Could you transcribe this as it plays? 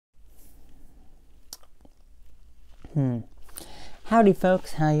Howdy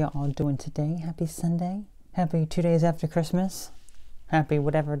folks, how you all doing today? Happy Sunday? Happy 2 days after Christmas? Happy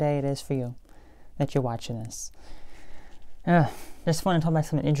whatever day it is for you that you're watching this. Just want to talk about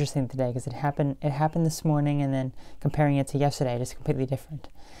something interesting today because it happened this morning, and then comparing it to yesterday, just completely different.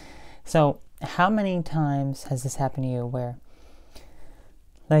 So how many times has this happened to you where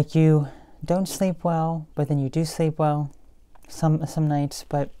like you don't sleep well, but then you do sleep well some nights?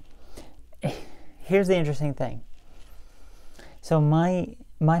 But here's the interesting thing. So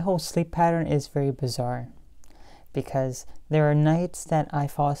my whole sleep pattern is very bizarre, because there are nights that I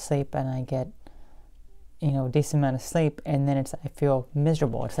fall asleep and I get, a decent amount of sleep, and then I feel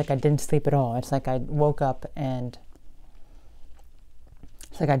miserable. It's like I didn't sleep at all. It's like I woke up and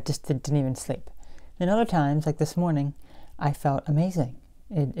it's like I just didn't even sleep. And other times, like this morning, I felt amazing.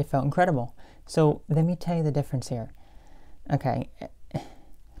 It felt incredible. So let me tell you the difference here. Okay.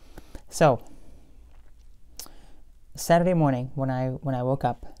 So Saturday morning when I woke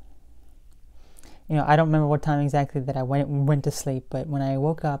up, I don't remember what time exactly that I went to sleep, but when I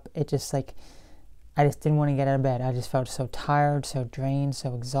woke up, it just like I just didn't want to get out of bed. I just felt so tired, so drained,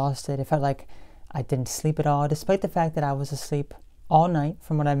 so exhausted. It felt like I didn't sleep at all, despite the fact that I was asleep all night.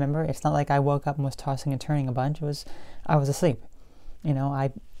 From what I remember, it's not like I woke up and was tossing and turning a bunch. I was asleep.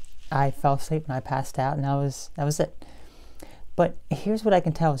 I fell asleep and I passed out, and that was it. But here's what I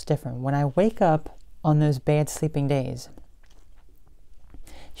can tell is different. When I wake up on those bad sleeping days,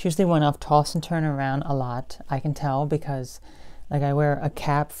 it's usually when I've tossed and turned around a lot. I can tell because like I wear a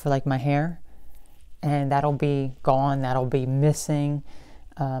cap for like my hair, and that'll be gone, that'll be missing,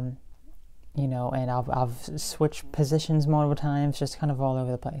 and I've switched positions multiple times, just kind of all over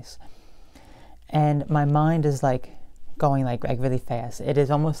the place. And my mind is like going like really fast. It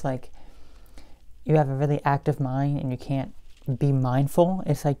is almost like you have a really active mind and you can't be mindful.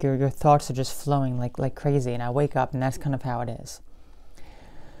 It's like your thoughts are just flowing like crazy, and I wake up and that's kind of how it is.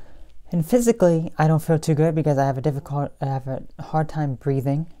 And physically, I don't feel too good because I have a hard time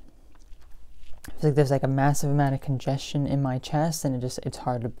breathing. It's like there's like a massive amount of congestion in my chest, and it's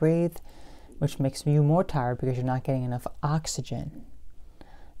hard to breathe, which makes you more tired because you're not getting enough oxygen.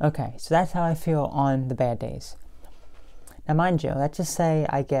 Okay, so that's how I feel on the bad days. Now mind you, let's just say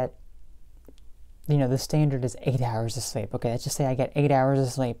I get, the standard is 8 hours of sleep. Okay, let's just say I get 8 hours of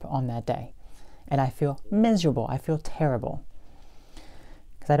sleep on that day, and I feel miserable. I feel terrible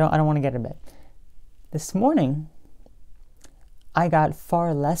because I don't want to get out of bed. This morning, I got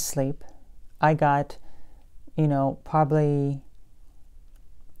far less sleep. I got, probably,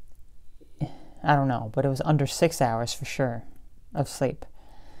 I don't know, but it was under 6 hours for sure of sleep.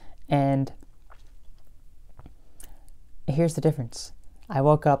 And here's the difference. I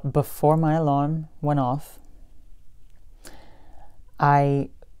woke up before my alarm went off. My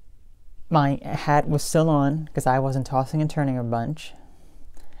hat was still on because I wasn't tossing and turning a bunch.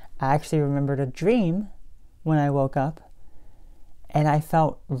 I actually remembered a dream when I woke up, and I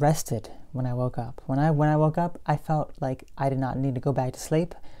felt rested when I woke up. When I woke up, I felt like I did not need to go back to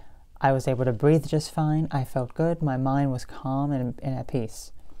sleep. I was able to breathe just fine. I felt good. My mind was calm and at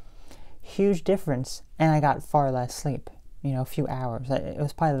peace. Huge difference, and I got far less sleep. A few hours. It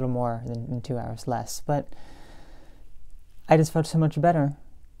was probably a little more than 2 hours less, but I just felt so much better.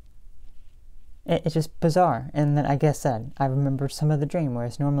 It's just bizarre. And then I guess that I remember some of the dream,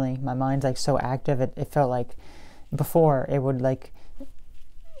 whereas normally my mind's like so active, it felt like before it would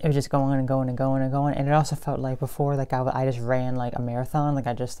just go on and go on and go on and go on. And it also felt like before, like I just ran like a marathon. Like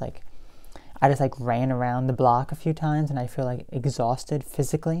I just ran around the block a few times, and I feel like exhausted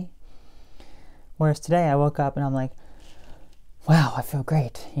physically. Whereas today I woke up and I'm like, wow, I feel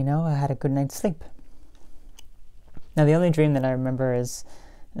great. I had a good night's sleep. Now the only dream that I remember is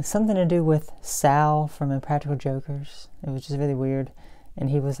something to do with Sal from Impractical Jokers. It was just really weird. And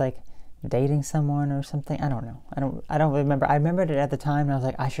he was like dating someone or something. I don't know. I don't remember. I remembered it at the time, and I was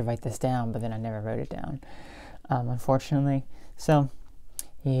like, I should write this down, but then I never wrote it down, unfortunately. So,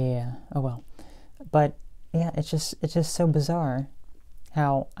 yeah. Oh well. But yeah, it's just so bizarre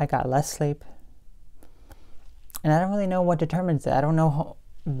how I got less sleep, and I don't really know what determines it. I don't know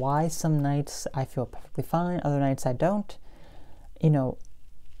why some nights I feel perfectly fine, other nights I don't. It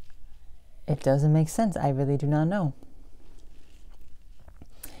doesn't make sense. I really do not know.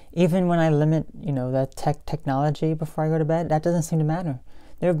 Even when I limit, the technology before I go to bed, that doesn't seem to matter.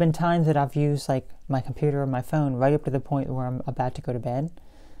 There have been times that I've used like my computer or my phone right up to the point where I'm about to go to bed,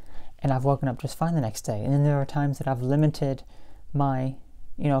 and I've woken up just fine the next day. And then there are times that I've limited my,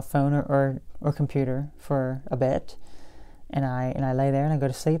 phone or computer for a bit, and I lay there and I go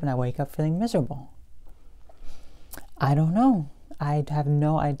to sleep and I wake up feeling miserable. I don't know. I have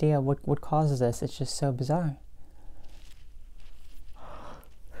no idea what causes this. It's just so bizarre.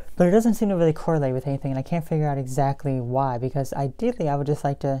 But it doesn't seem to really correlate with anything, and I can't figure out exactly why, because ideally I would just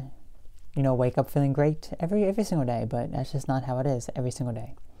like to, wake up feeling great every single day, but that's just not how it is every single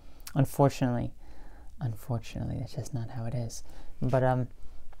day. Unfortunately, that's just not how it is. But, oh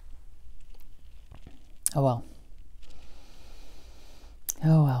well.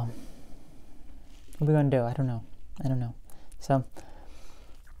 Oh well. What are we going to do? I don't know. So,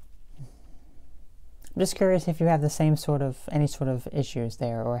 I'm just curious if you have the same any sort of issues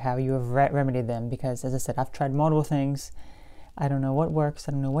there, or how you have remedied them, because as I said, I've tried multiple things. I don't know what works.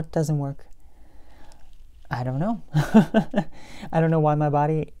 I don't know what doesn't work. I don't know. I don't know why my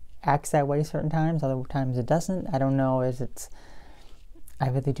body acts that way certain times, other times it doesn't. I don't know I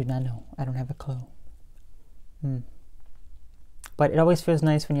really do not know. I don't have a clue. But it always feels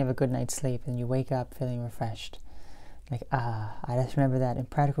nice when you have a good night's sleep and you wake up feeling refreshed. Like, I just remember that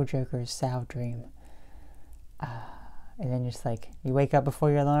Impractical Joker's Sal dream. And then just like, you wake up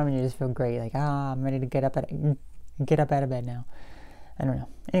before your alarm and you just feel great. Like, I'm ready to get up out of bed now. I don't know.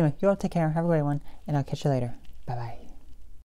 Anyway, you all take care. Have a great one. And I'll catch you later. Bye-bye.